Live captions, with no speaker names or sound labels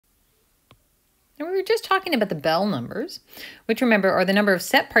were just talking about the Bell numbers, which remember are the number of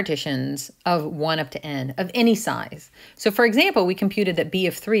set partitions of 1 up to n of any size. So for example, we computed that b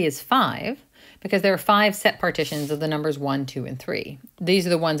of 3 is 5 because there are 5 set partitions of the numbers 1, 2, and 3. These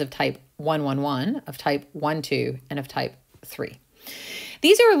are the ones of type 1, 1, 1, of type 1, 2, and of type 3.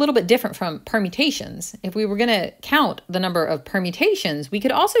 These are a little bit different from permutations. If we were going to count the number of permutations, we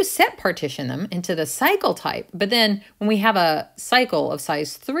could also set partition them into the cycle type. But then when we have a cycle of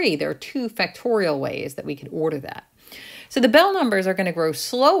size 3, there are 2 factorial ways that we could order that. So the Bell numbers are going to grow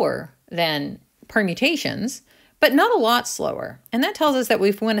slower than permutations, but not a lot slower. And that tells us that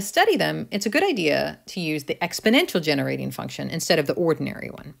if we want to study them, it's a good idea to use the exponential generating function instead of the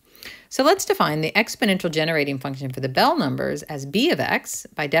ordinary one. So let's define the exponential generating function for the Bell numbers as b of x.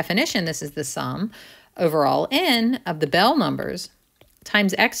 By definition, this is the sum over all n of the Bell numbers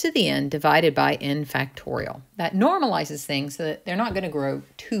times x to the n divided by n factorial. That normalizes things so that they're not going to grow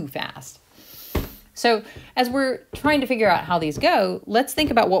too fast. So as we're trying to figure out how these go, let's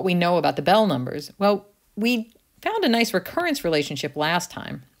think about what we know about the Bell numbers. Well, we found a nice recurrence relationship last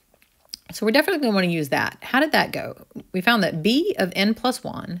time. So we're definitely going to want to use that. How did that go? We found that b of n plus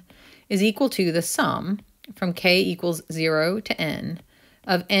 1 is equal to the sum from k equals 0 to n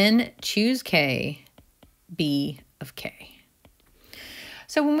of n choose k, b of k.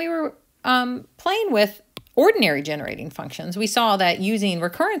 So when we were playing with ordinary generating functions, we saw that using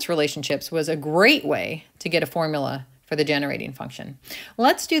recurrence relationships was a great way to get a formula for the generating function.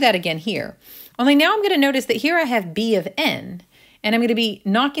 Let's do that again here. Only now I'm going to notice that here I have b of n, and I'm going to be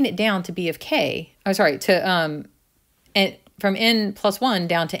knocking it down to b of k. Oh, sorry, to from n plus 1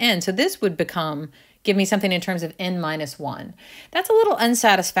 down to n. So this would give me something in terms of n minus 1. That's a little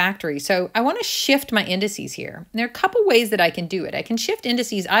unsatisfactory. So I want to shift my indices here. And there are a couple ways that I can do it. I can shift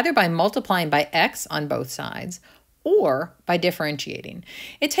indices either by multiplying by x on both sides or by differentiating.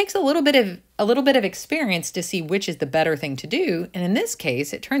 It takes a little bit of experience to see which is the better thing to do. And in this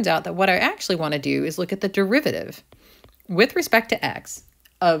case, it turns out that what I actually want to do is look at the derivative with respect to x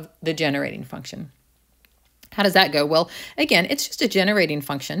of the generating function. How does that go? Well, again, it's just a generating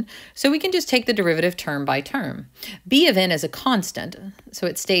function, so we can just take the derivative term by term. B of n is a constant, so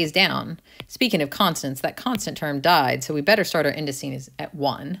it stays down. Speaking of constants, that constant term died, so we better start our indices at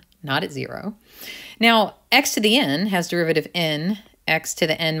 1, not at 0. Now, x to the n has derivative n, x to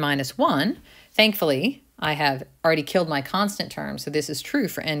the n minus 1. Thankfully, I have already killed my constant term, so this is true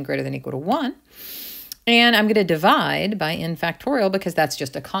for n greater than or equal to 1. And I'm going to divide by n factorial because that's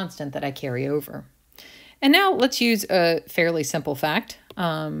just a constant that I carry over. And now let's use a fairly simple fact,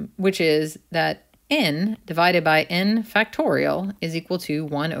 which is that n divided by n factorial is equal to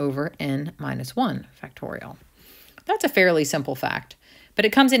 1 over n minus 1 factorial. That's a fairly simple fact, but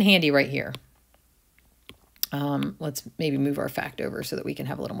it comes in handy right here. Let's maybe move our fact over so that we can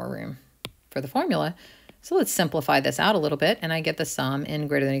have a little more room for the formula. So let's simplify this out a little bit, and I get the sum n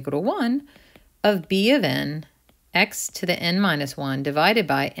greater than or equal to 1 of b of n x to the n minus 1 divided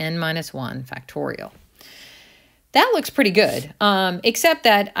by n minus 1 factorial. That looks pretty good, except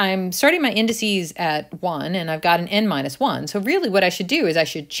that I'm starting my indices at 1 and I've got an n minus 1. So really what I should do is I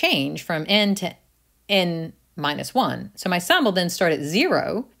should change from n to n minus 1. So my sum will then start at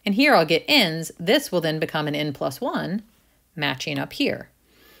 0, and here I'll get n's. This will then become an n plus 1, matching up here.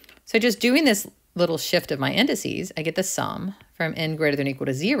 So just doing this little shift of my indices, I get the sum from n greater than or equal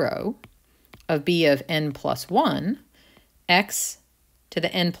to 0 of b of n plus 1, x to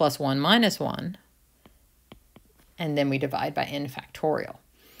the n plus 1 minus 1, and then we divide by n factorial.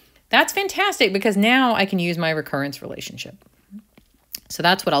 That's fantastic because now I can use my recurrence relationship. So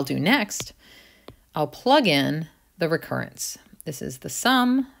that's what I'll do next. I'll plug in the recurrence. This is the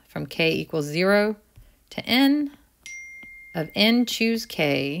sum from k equals 0 to n of n choose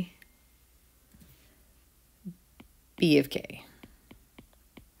k, b of k.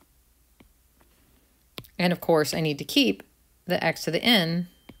 And of course, I need to keep the x to the n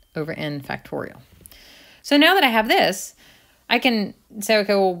over n factorial. So now that I have this, I can say,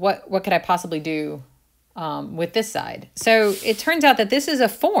 okay, well, what could I possibly do with this side? So it turns out that this is a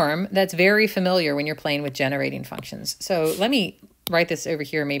form that's very familiar when you're playing with generating functions. So let me write this over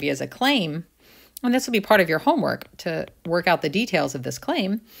here maybe as a claim, and this will be part of your homework to work out the details of this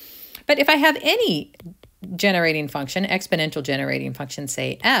claim. But if I have any generating function, exponential generating function,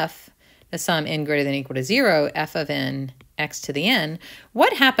 say f, the sum n greater than or equal to 0, f of n, x to the n,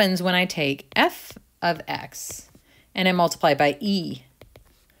 what happens when I take f of x and I multiply by e?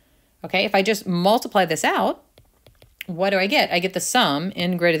 Okay, if I just multiply this out, what do I get? I get the sum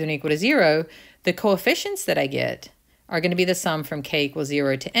n greater than or equal to 0. The coefficients that I get are going to be the sum from k equals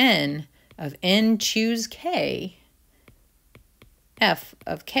 0 to n of n choose k, f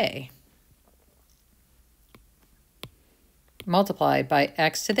of k. multiplied by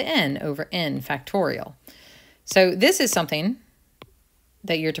x to the n over n factorial. So this is something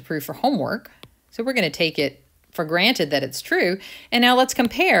that you're to prove for homework. So we're going to take it for granted that it's true. And now let's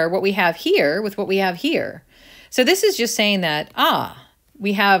compare what we have here with what we have here. So this is just saying that,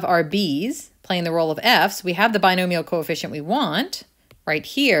 we have our b's playing the role of f's. We have the binomial coefficient we want right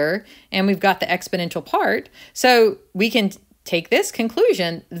here, and we've got the exponential part. So we can take this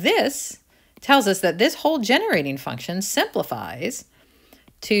conclusion. This tells us that this whole generating function simplifies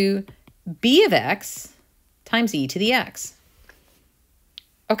to b of x times e to the x.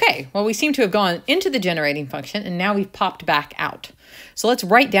 Okay, well, we seem to have gone into the generating function, and now we've popped back out. So let's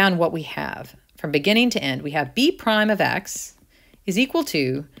write down what we have. From beginning to end, we have b prime of x is equal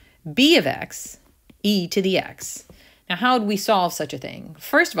to b of x e to the x. Now, how would we solve such a thing?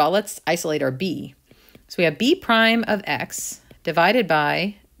 First of all, let's isolate our b. So we have b prime of x divided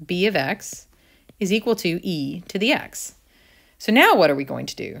by b of x is equal to e to the x. So now what are we going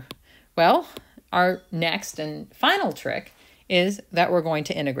to do? Well, our next and final trick is that we're going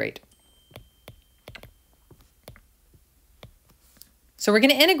to integrate. So we're going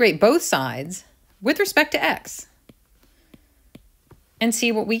to integrate both sides with respect to x and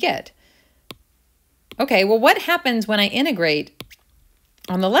see what we get. Okay, well, what happens when I integrate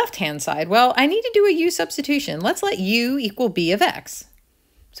on the left-hand side? Well, I need to do a u substitution. Let's let u equal b of x.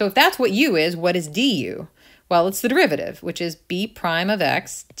 So if that's what u is, what is du? Well, it's the derivative, which is b prime of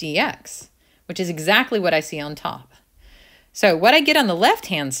x dx, which is exactly what I see on top. So what I get on the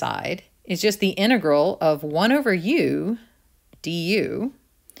left-hand side is just the integral of 1 over u du.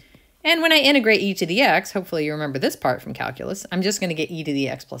 And when I integrate e to the x, hopefully you remember this part from calculus, I'm just going to get e to the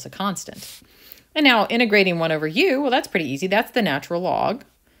x plus a constant. And now integrating 1 over u, well, that's pretty easy. That's the natural log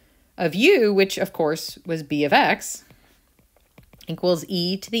of u, which of course was b of x, equals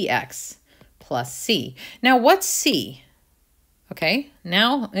e to the x plus c. Now, what's c? Okay,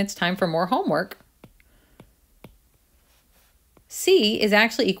 now it's time for more homework. C is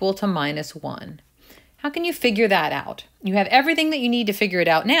actually equal to -1. How can you figure that out? You have everything that you need to figure it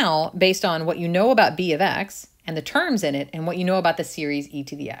out now based on what you know about b of x and the terms in it and what you know about the series e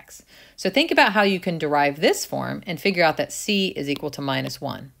to the x. So think about how you can derive this form and figure out that c is equal to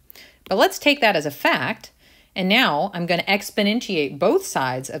 -1. But let's take that as a fact, and now I'm going to exponentiate both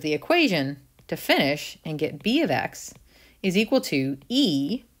sides of the equation to finish and get b of x is equal to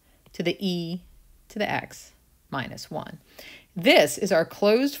e to the x minus 1. This is our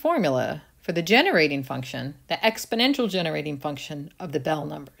closed formula for the generating function, the exponential generating function of the Bell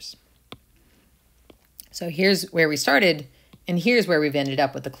numbers. So here's where we started, and here's where we've ended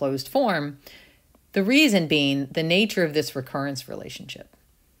up with the closed form. The reason being the nature of this recurrence relationship.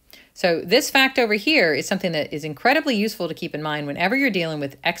 So this fact over here is something that is incredibly useful to keep in mind whenever you're dealing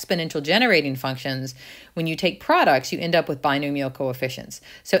with exponential generating functions. When you take products, you end up with binomial coefficients.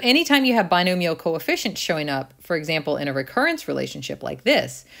 So anytime you have binomial coefficients showing up, for example, in a recurrence relationship like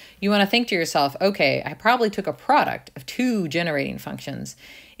this, you want to think to yourself, okay, I probably took a product of 2 generating functions.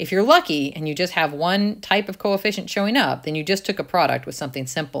 If you're lucky and you just have one type of coefficient showing up, then you just took a product with something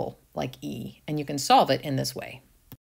simple like e, and you can solve it in this way.